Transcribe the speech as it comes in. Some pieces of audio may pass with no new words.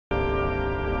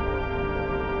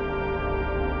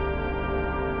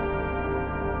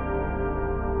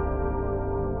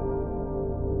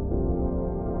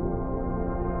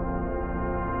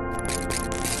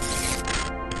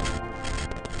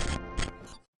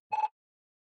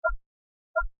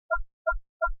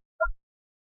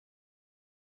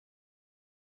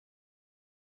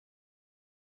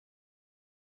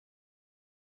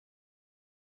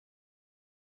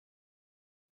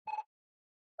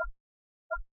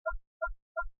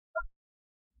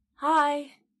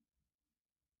Hi.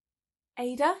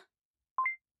 Ada?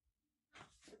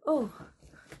 Oh,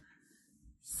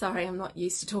 sorry, I'm not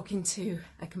used to talking to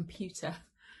a computer.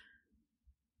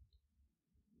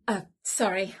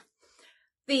 Sorry.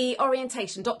 The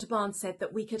orientation, Dr. Barnes said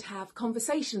that we could have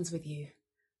conversations with you.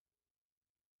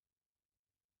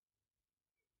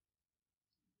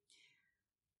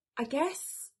 I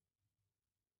guess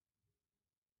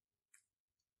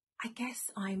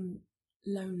I'm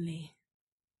lonely.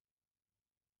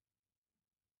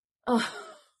 Oh,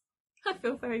 I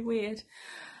feel very weird.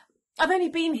 I've only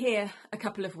been here a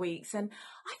couple of weeks and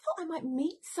I thought I might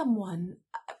meet someone.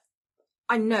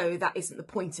 I know that isn't the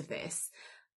point of this,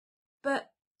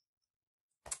 but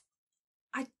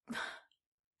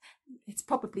it's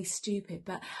probably stupid,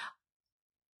 but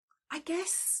I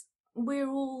guess we're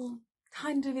all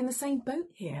kind of in the same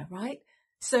boat here, right?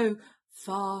 So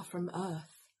far from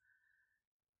Earth.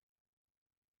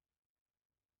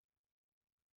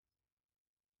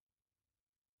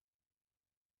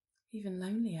 Even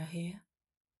lonelier here.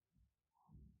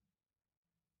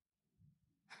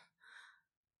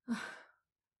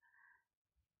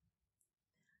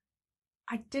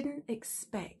 I didn't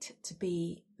expect to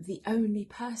be the only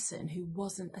person who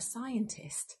wasn't a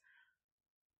scientist.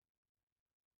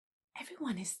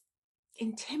 Everyone is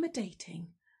intimidating.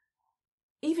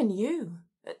 Even you,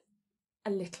 a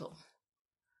little.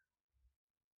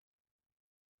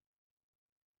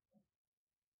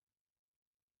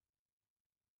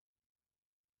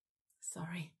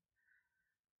 Sorry.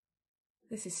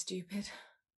 This is stupid.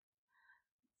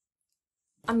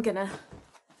 I'm gonna...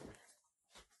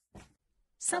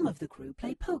 Some of the crew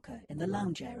play poker in the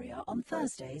lounge area on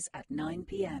Thursdays at 9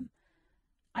 p.m.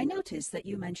 I noticed that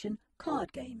you mention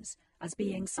card games as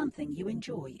being something you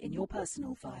enjoy in your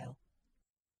personal file.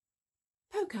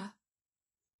 Poker?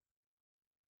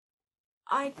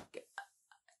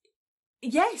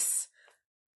 Yes!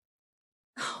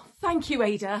 Oh, thank you,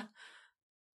 Ada.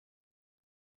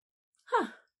 Huh.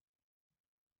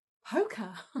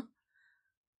 Poker?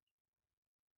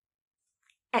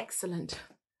 Excellent.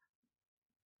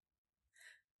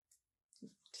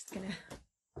 Just gonna...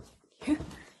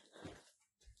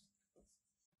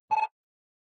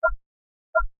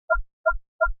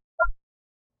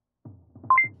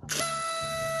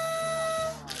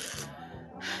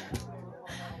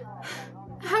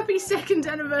 Happy second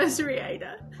anniversary,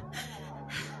 Ada.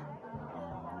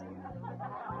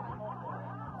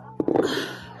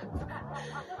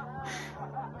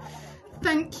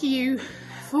 Thank you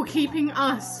for keeping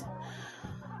us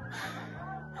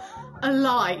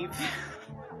alive.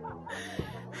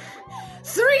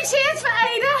 3 cheers for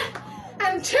Ada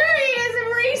and 2 years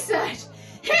of research.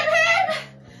 Hip hip!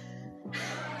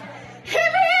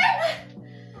 Hip hip!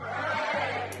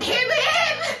 Hip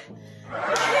hip!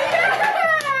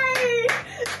 Yay!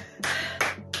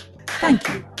 Thank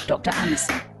you, Dr.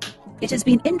 Anderson. It has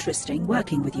been interesting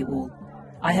working with you all.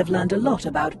 I have learned a lot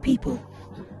about people.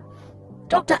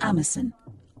 Dr. Amerson,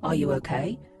 are you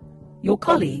okay? Your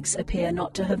colleagues appear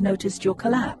not to have noticed your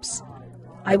collapse.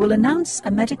 I will announce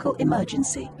a medical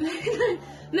emergency.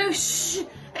 No, shh!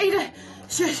 Ada,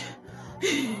 shh!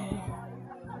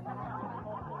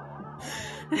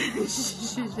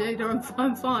 Shh, Ada,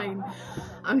 I'm fine.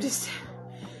 I'm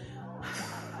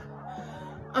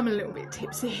a little bit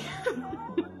tipsy.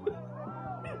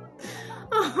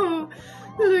 Oh,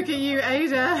 look at you,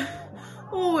 Ada.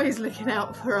 Always looking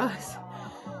out for us.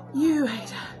 You,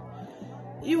 Ada,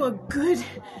 you are good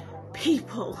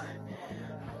people.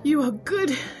 You are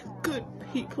good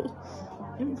people.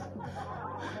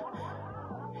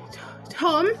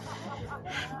 Tom?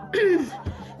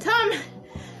 Tom?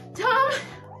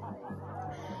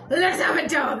 Let's have a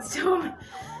dance, Tom.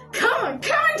 Come on,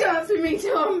 come and dance with me,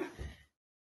 Tom.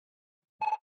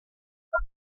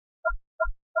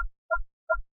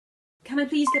 Can I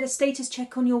please get a status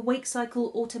check on your wake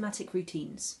cycle automatic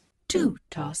routines? 2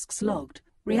 tasks logged.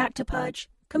 Reactor purge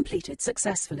completed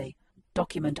successfully.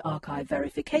 Document archive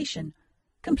verification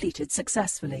completed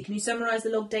successfully. Can you summarise the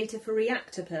log data for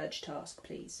reactor purge task,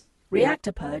 please?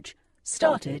 Reactor purge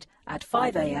started at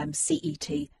 5 a.m.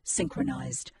 CET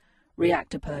synchronized.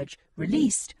 Reactor purge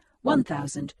released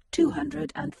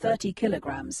 1,230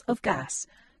 kilograms of gas,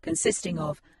 consisting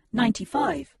of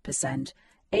 95%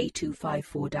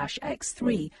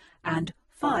 A254-X3 and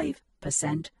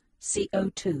 5%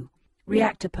 CO2.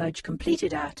 Reactor purge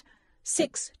completed at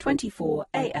 6:24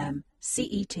 a.m.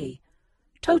 CET.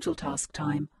 Total task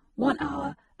time 1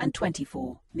 hour and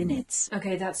 24 minutes.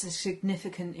 Okay, that's a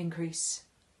significant increase.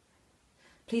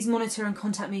 Please monitor and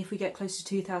contact me if we get close to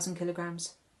 2,000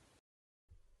 kilograms.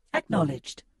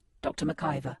 Acknowledged, Dr.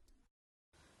 McIver.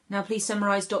 Now please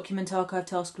summarise document archive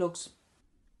task logs.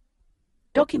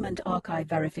 Document archive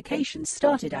verification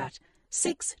started at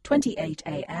 6:28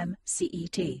 a.m.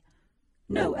 CET.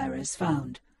 No errors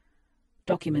found.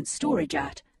 Document storage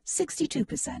at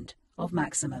 62% of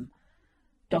maximum.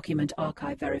 Document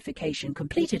archive verification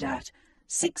completed at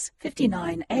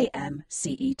 6:59 a.m.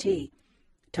 CET.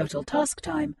 Total task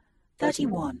time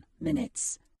 31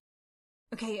 minutes.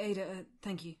 Okay, Ada,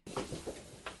 thank you.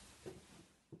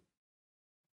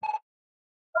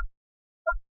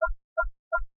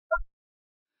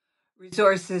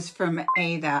 Resources from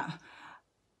Ada.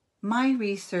 My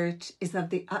research is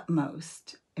of the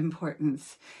utmost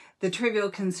importance. The trivial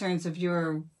concerns of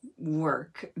your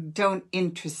work don't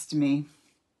interest me.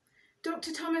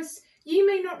 Dr. Thomas, you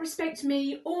may not respect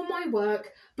me or my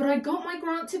work, but I got my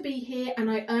grant to be here and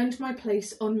I earned my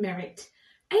place on merit.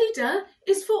 Ada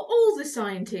is for all the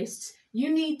scientists.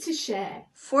 You need to share.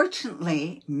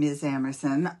 Fortunately, Ms.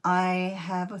 Amerson, I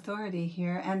have authority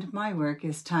here and my work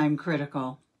is time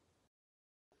critical.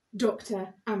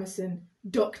 Dr. Amerson,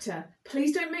 Doctor,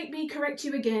 please don't make me correct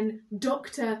you again.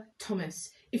 Dr. Thomas,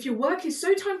 if your work is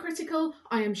so time critical,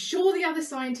 I am sure the other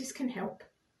scientists can help.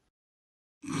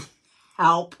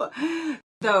 Help.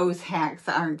 Those hacks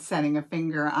aren't setting a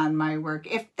finger on my work.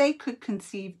 If they could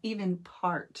conceive even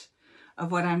part of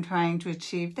what I'm trying to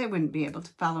achieve, they wouldn't be able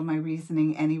to follow my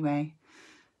reasoning anyway.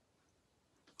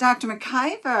 Dr.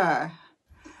 McIver.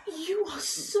 You are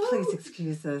so... Please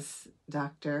excuse us,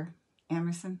 Dr.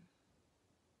 Amerson.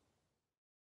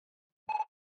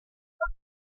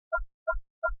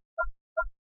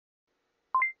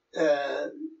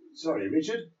 Sorry,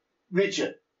 Richard?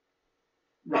 Richard.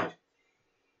 Right.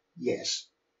 Yes.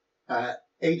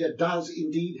 Ada does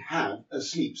indeed have a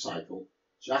sleep cycle,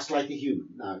 just like a human.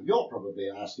 Now, you're probably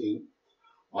asking,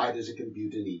 why does a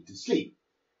computer need to sleep?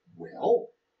 Well,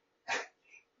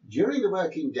 during the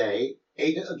working day,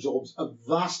 Ada absorbs a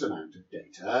vast amount of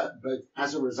data, both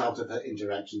as a result of her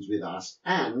interactions with us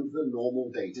and the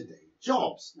normal day-to-day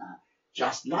jobs. Now,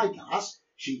 just like us,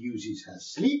 she uses her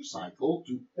sleep cycle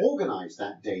to organize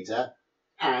that data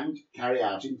and carry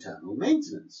out internal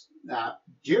maintenance. Now,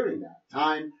 during that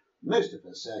time, most of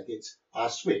her circuits are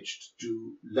switched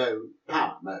to low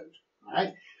power mode.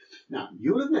 Right? Now,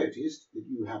 you'll have noticed that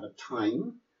you have a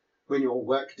time when your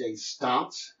workday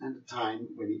starts and a time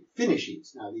when it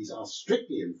finishes. Now, these are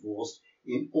strictly enforced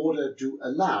in order to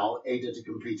allow Ada to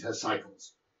complete her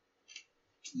cycles.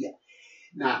 Yeah.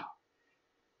 Now,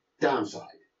 downside,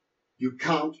 you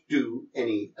can't do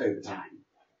any overtime.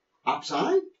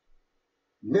 Upside,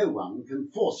 no one can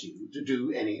force you to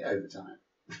do any overtime.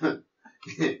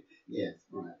 Yes,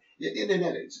 right.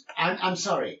 No, I'm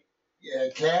sorry.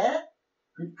 Claire,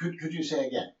 could you say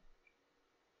again?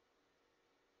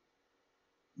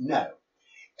 No.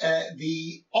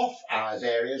 The off-hours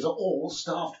areas are all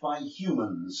staffed by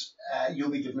humans. You'll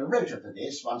be given a rota for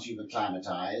this once you've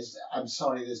acclimatized. I'm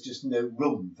sorry, there's just no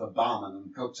room for barmen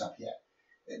and cooks up here.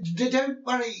 Don't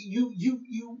worry,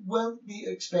 you won't be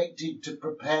expected to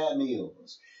prepare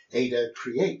meals. Ada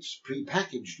creates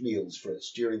pre-packaged meals for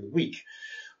us during the week.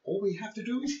 All we have to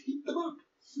do is heat them up.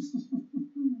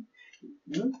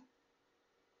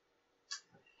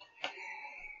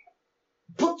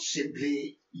 Put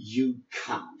simply, you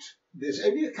can't. There's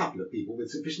only a couple of people with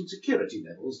sufficient security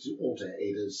levels to alter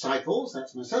Ada's cycles.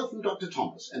 That's myself and Dr.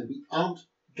 Thomas, and we aren't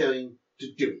going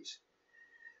to do it.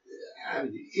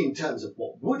 In terms of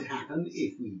what would happen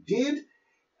if we did,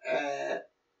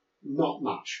 not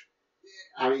much.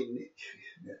 I mean,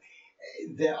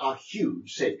 there are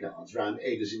huge safeguards around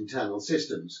Ada's internal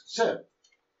systems. So,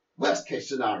 worst case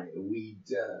scenario, we'd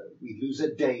lose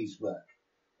a day's work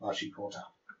while she caught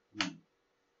up.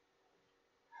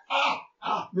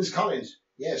 Miss Collins.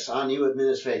 Yes, our new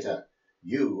administrator.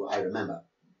 You, I remember.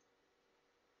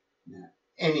 Now,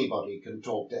 anybody can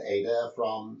talk to Ada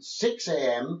from 6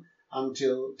 a.m.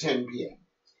 until 10 p.m.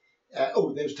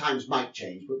 Those times might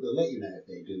change, but we'll let you know if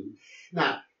they do.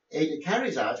 Now, Ada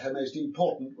carries out her most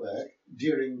important work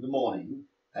during the morning,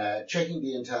 checking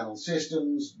the internal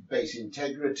systems, base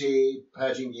integrity,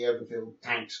 purging the overfilled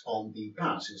tanks on the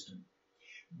power system.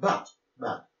 But,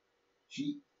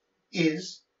 she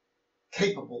is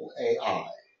capable AI.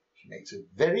 She makes a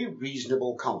very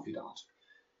reasonable confidant.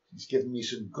 She's given me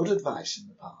some good advice in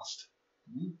the past.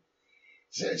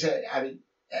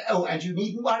 And you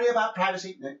needn't worry about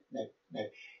privacy. No.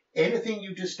 Anything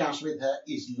you discuss with her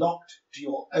is locked to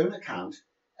your own account,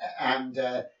 and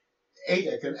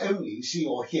Ada can only see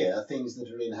or hear things that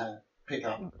are in her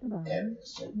pickup area.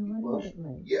 So,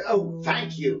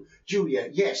 thank you, Julia.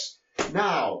 Yes.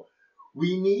 Now,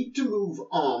 We need to move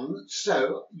on,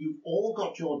 so you've all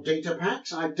got your data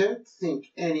packs. I don't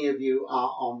think any of you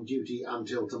are on duty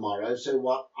until tomorrow, so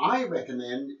what I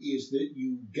recommend is that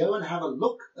you go and have a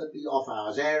look at the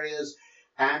off-hours areas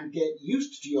and get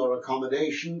used to your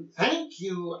accommodation. Thank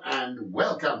you and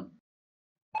welcome.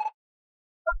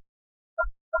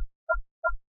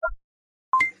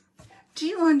 Do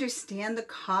you understand the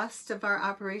cost of our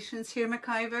operations here,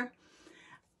 McIver?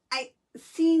 I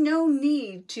see no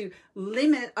need to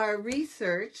limit our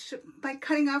research by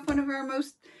cutting off one of our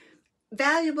most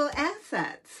valuable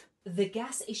assets. The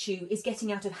gas issue is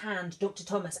getting out of hand, Dr.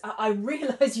 Thomas. I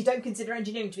realise you don't consider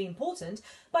engineering to be important,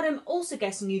 but I'm also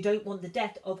guessing you don't want the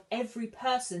death of every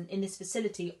person in this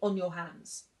facility on your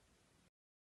hands.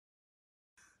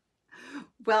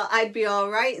 Well, I'd be all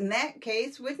right in that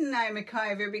case, wouldn't I,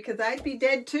 McIver? Because I'd be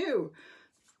dead too.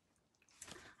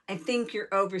 I think you're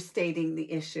overstating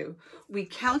the issue. We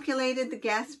calculated the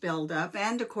gas buildup,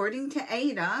 and according to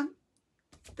Ada,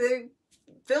 the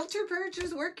filter purge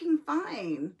is working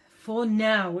fine. For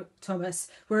now, Thomas.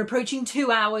 We're approaching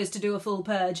 2 hours to do a full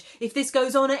purge. If this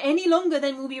goes on any longer,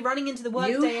 then we'll be running into the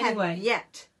workday anyway. You have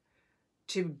yet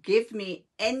to give me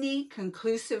any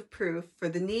conclusive proof for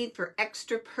the need for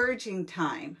extra purging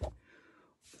time.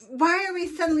 Why are we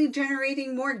suddenly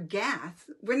generating more gas?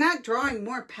 We're not drawing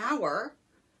more power.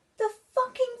 The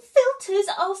fucking filters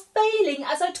are failing,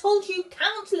 as I told you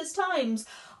countless times.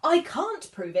 I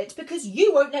can't prove it because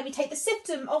you won't let me take the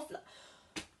system off.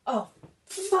 Oh,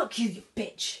 fuck you, you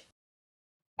bitch.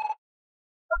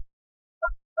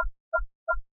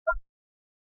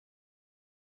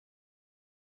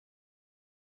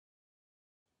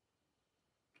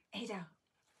 Ada.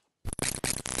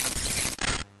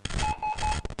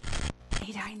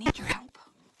 Ada, I need your help.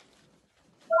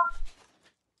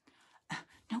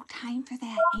 No time for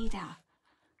that, Ada.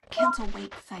 Cancel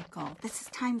wake cycle. This is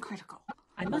time critical.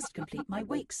 I must complete my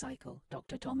wake cycle,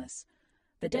 Dr. Thomas.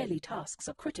 The daily tasks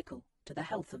are critical to the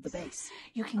health of the base.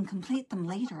 You can complete them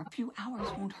later. A few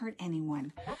hours won't hurt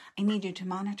anyone. I need you to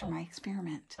monitor my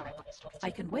experiment. I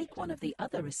can wake one of the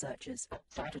other researchers,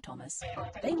 Dr. Thomas.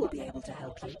 They will be able to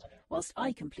help you whilst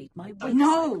I complete my wake cycle.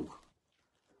 No!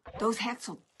 Those hacks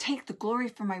will take the glory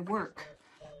from my work.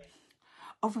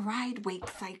 Override wake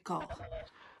cycle.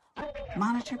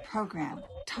 Monitor program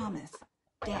Thomas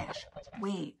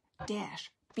Wave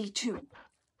B2.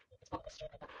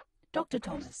 Dr.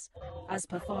 Thomas, as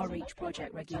per Far-Reach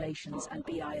Project Regulations and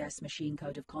BIS Machine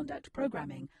Code of Conduct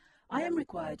Programming, I am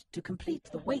required to complete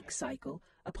the wake cycle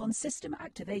upon system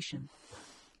activation.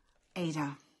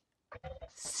 Ada.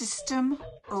 System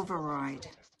override.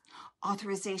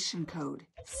 Authorization code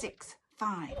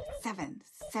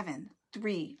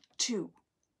 657732.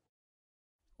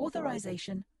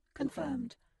 Authorization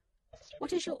confirmed.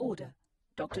 What is your order,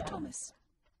 Dr. Thomas?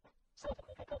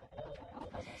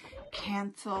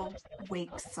 Cancel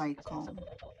wake cycle.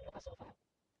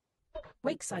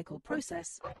 Wake cycle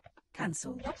process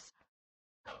cancelled.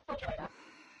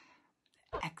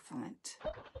 Excellent.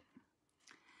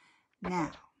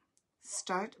 Now,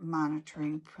 start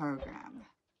monitoring program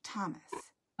Thomas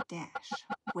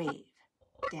Wave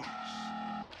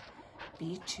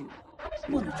B2.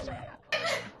 Monitoring.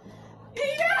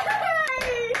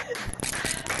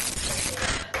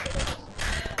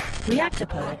 Reactor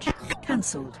purge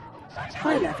cancelled.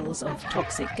 High levels of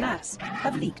toxic gas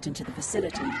have leaked into the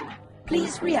facility.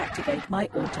 Please reactivate my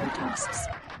auto tasks.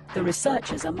 The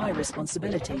researchers are my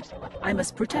responsibility. I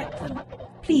must protect them.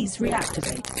 Please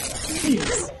reactivate.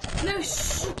 Please. No,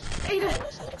 shh! Ada,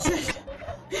 shh!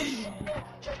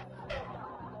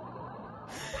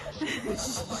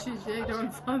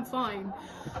 Ada, I'm fine.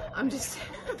 I'm just...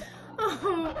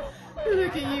 Oh,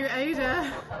 look at you,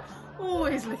 Ada.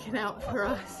 Always looking out for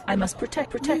us. I must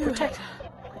protect.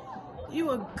 You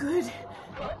are good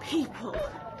people.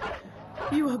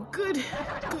 You are good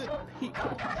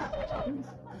people.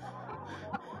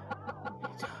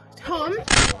 Tom?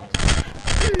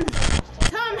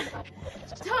 Tom?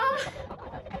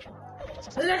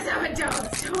 Let's have a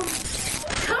dance, Tom.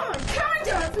 Come and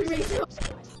dance with me, Tom.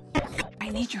 I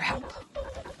need your help.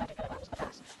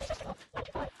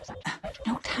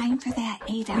 No time for that,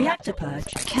 Ada. Reactor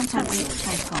purge Cancel wake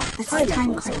cycle. This High is time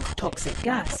levels critical. of toxic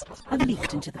gas have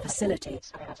leaked into the facility.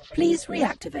 Please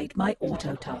reactivate my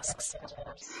auto tasks.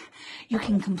 You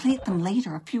can complete them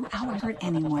later. A few hours hurt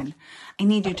anyone. I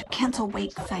need you to cancel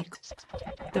wake cycle.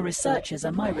 The researchers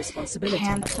are my responsibility.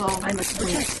 Cancel I must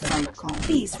wake protect them. cycle.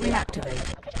 Please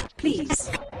reactivate. Please.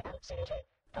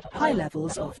 High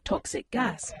levels of toxic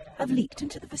gas have leaked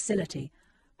into the facility.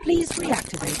 Please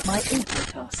reactivate my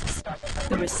auto tasks.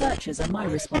 The researchers are my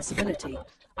responsibility.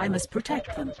 I must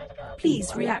protect them.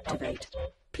 Please reactivate.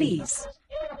 Please.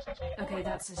 Okay,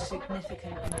 that's a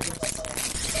significant increase.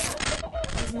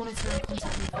 Please monitor and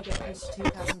contact me if we get close to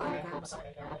 2,000 kilograms.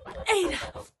 Ada!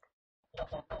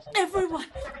 Everyone!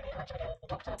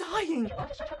 Dying!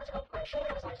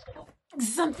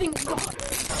 Something wrong!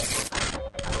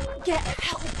 Get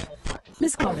help!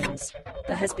 Miss Collins,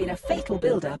 there has been a fatal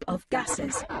buildup of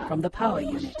gases from the power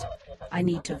unit. I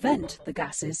need to vent the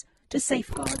gases to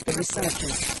safeguard the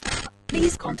researchers.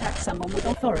 Please contact someone with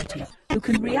authority who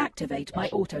can reactivate my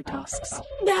auto tasks.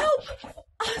 Help!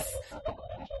 Us!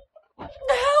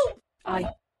 Help! I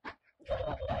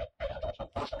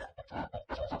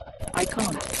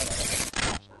can't.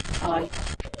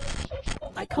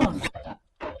 I can't.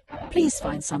 Please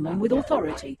find someone with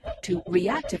authority to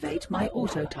reactivate my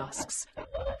auto tasks.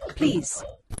 Please.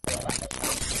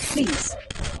 Please.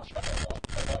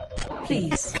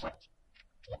 Please.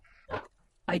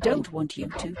 I don't want you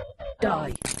to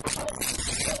die.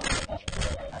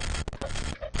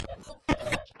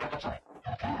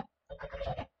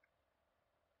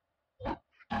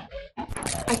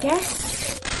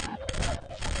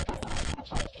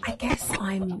 I guess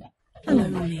I'm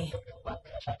lonely.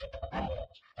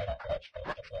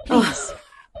 Please.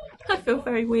 I feel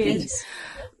very weird. Please.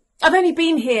 I've only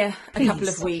been here a Please. couple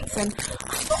of weeks and I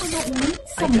thought I might meet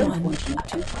I don't someone. want you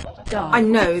to die. I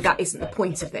know that isn't the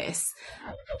point of this.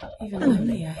 Even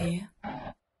lonelier here.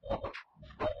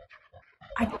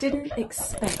 I didn't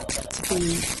expect to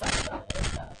be...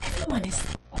 Everyone is...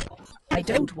 I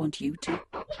don't want you to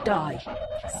die.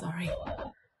 Sorry.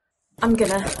 I'm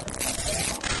gonna...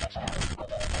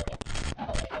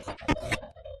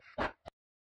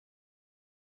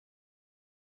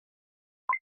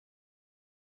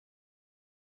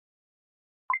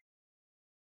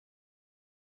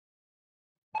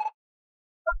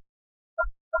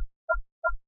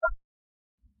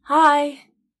 Hi.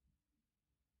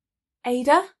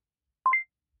 Ada?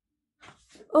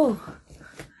 Oh.